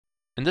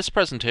In this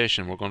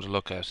presentation, we're going to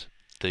look at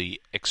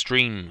the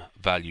extreme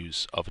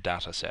values of a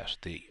data set,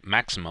 the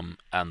maximum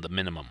and the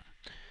minimum.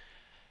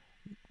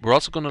 We're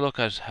also going to look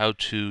at how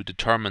to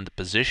determine the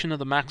position of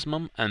the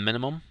maximum and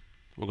minimum.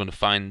 We're going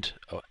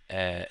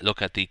to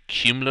look at the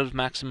cumulative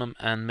maximum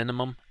and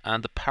minimum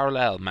and the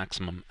parallel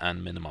maximum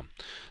and minimum.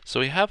 So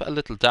we have a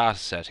little data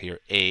set here,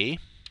 A,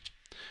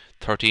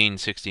 13,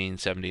 16,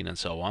 17 and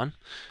so on.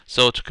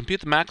 So to compute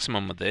the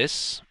maximum of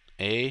this,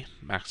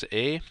 max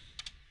A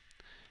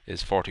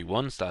is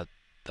 41, so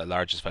the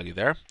largest value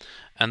there,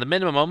 and the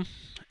minimum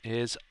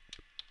is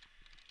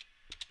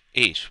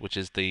 8, which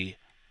is the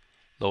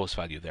lowest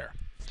value there.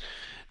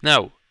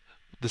 Now,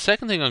 the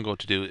second thing I'm going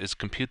to do is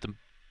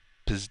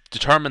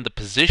determine the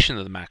position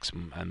of the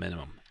maximum and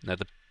minimum. Now,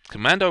 the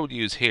command I would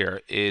use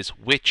here is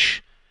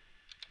which.max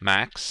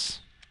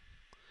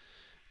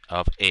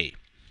of A.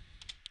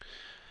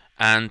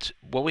 And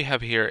what we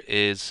have here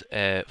is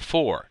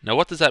 4. Now,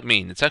 what does that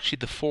mean? It's actually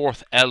the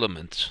fourth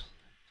element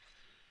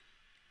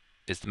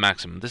is the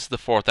maximum. This is the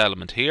fourth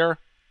element here,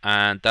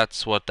 and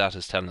that's what that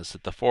is telling us,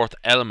 that the fourth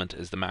element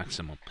is the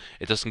maximum.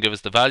 It doesn't give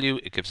us the value,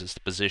 it gives us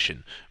the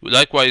position.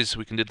 Likewise,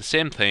 we can do the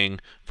same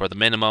thing for the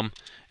minimum.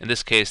 In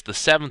this case, the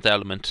seventh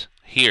element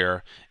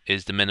here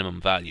is the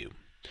minimum value.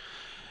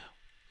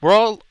 We're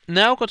all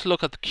now going to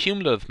look at the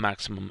cumulative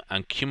maximum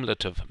and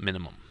cumulative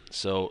minimum.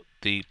 So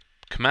the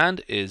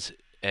command is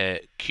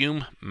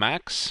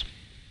cummax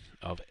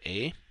of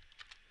A.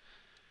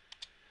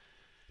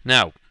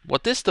 Now,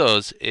 what this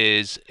does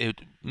is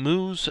it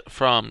moves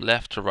from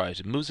left to right.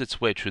 It moves its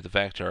way through the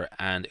vector,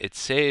 and it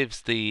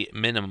saves the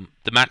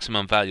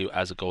maximum value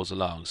as it goes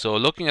along. So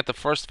looking at the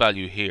first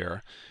value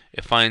here,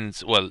 it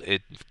finds, well,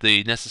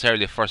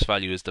 necessarily the first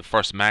value is the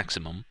first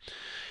maximum.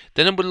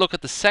 Then it will look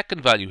at the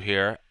second value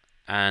here,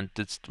 and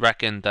it's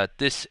reckoned that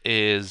this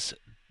is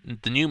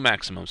the new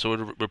maximum. So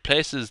it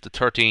replaces the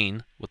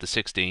 13 with the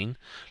 16.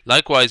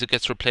 Likewise, it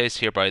gets replaced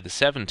here by the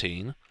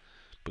 17.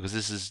 Because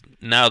this is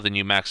now the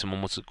new maximum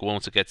once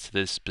it gets to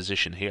this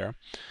position here.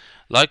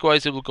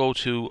 Likewise, it will go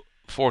to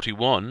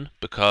 41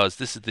 because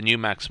this is the new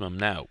maximum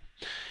now.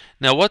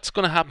 Now, what's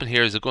going to happen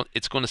here is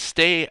it's going to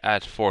stay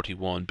at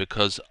 41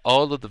 because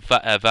all of the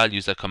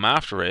values that come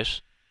after it,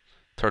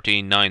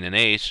 13, 9, and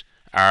 8,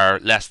 are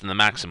less than the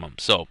maximum.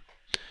 So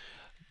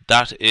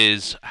that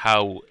is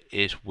how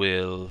it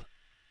will.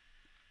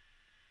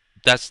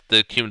 That's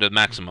the cumulative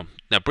maximum.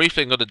 Now,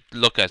 briefly, I'm going to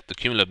look at the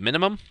cumulative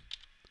minimum.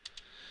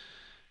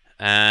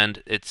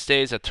 And it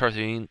stays at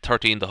 13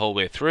 the whole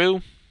way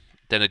through.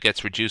 Then it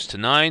gets reduced to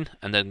 9,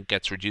 and then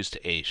gets reduced to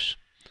 8.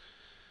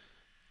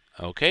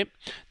 Okay.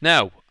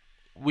 Now,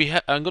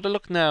 I'm going to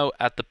look now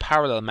at the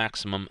parallel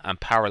maximum and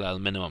parallel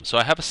minimum. So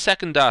I have a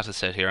second data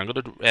set here. I'm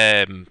going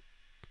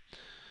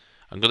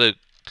to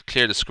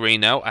clear the screen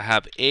now. I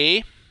have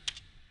A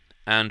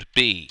and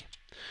B.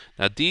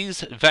 Now,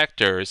 these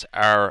vectors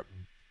are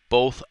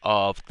both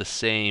of the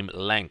same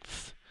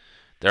length.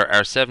 There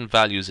are 7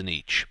 values in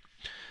each.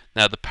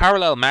 Now, the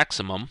parallel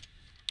maximum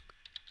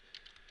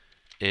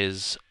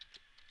is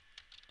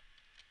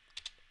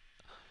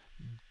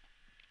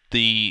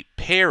the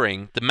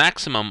pairing, the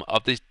maximum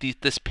of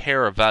this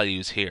pair of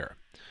values here.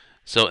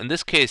 So in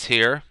this case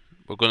here,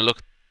 we're going to look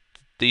at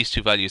these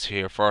two values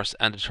here first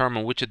and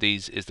determine which of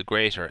these is the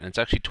greater, and it's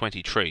actually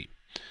 23.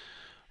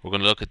 We're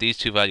going to look at these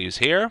two values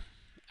here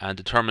and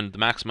determine the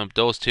maximum of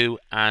those two,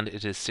 and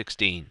it is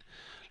 16.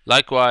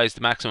 Likewise, the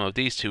maximum of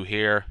these two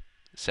here,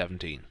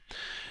 17.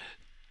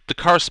 The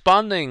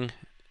corresponding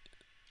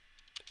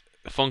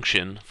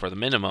function for the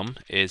minimum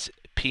is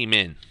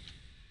pmin.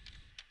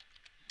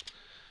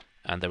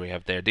 And there we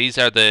have there. These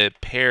are the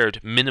paired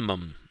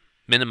minima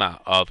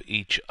of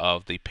each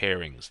of the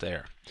pairings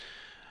there.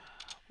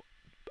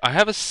 I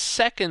have a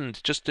second,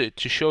 just to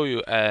show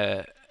you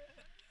a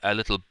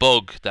little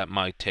bug that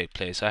might take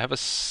place. I have a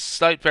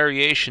slight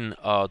variation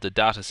of the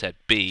data set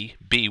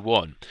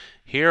B1.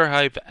 Here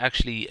I've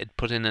actually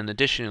put in an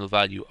additional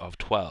value of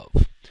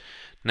 12.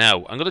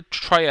 Now, I'm going to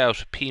try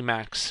out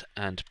pmax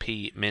and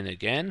pmin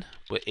again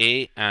with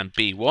A and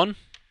B1.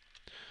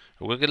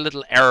 We're going to get a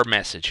little error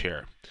message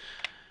here.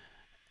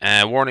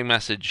 Warning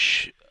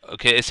message.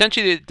 Okay,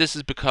 essentially this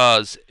is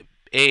because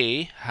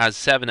A has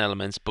 7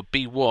 elements, but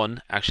B1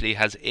 actually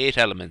has 8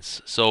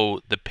 elements. So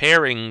the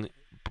pairing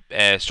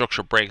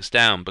structure breaks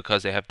down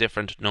because they have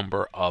different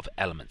number of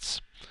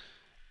elements,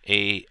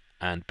 A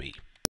and B.